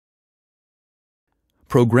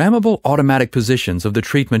Programmable automatic positions of the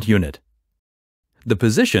treatment unit. The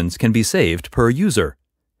positions can be saved per user.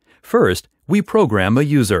 First, we program a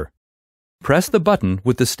user. Press the button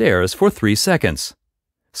with the stairs for 3 seconds.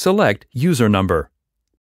 Select user number.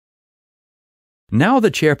 Now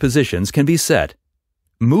the chair positions can be set.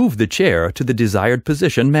 Move the chair to the desired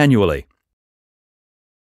position manually.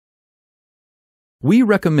 We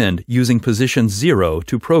recommend using position 0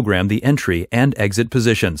 to program the entry and exit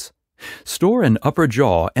positions. Store an upper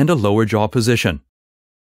jaw and a lower jaw position.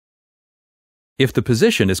 If the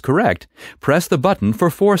position is correct, press the button for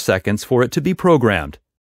 4 seconds for it to be programmed.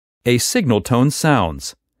 A signal tone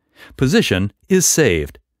sounds. Position is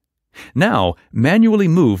saved. Now, manually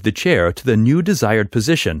move the chair to the new desired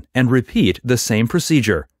position and repeat the same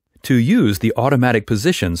procedure. To use the automatic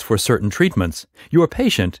positions for certain treatments, your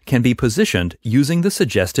patient can be positioned using the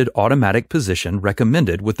suggested automatic position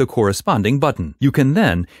recommended with the corresponding button. You can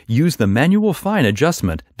then use the manual fine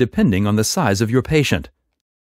adjustment depending on the size of your patient.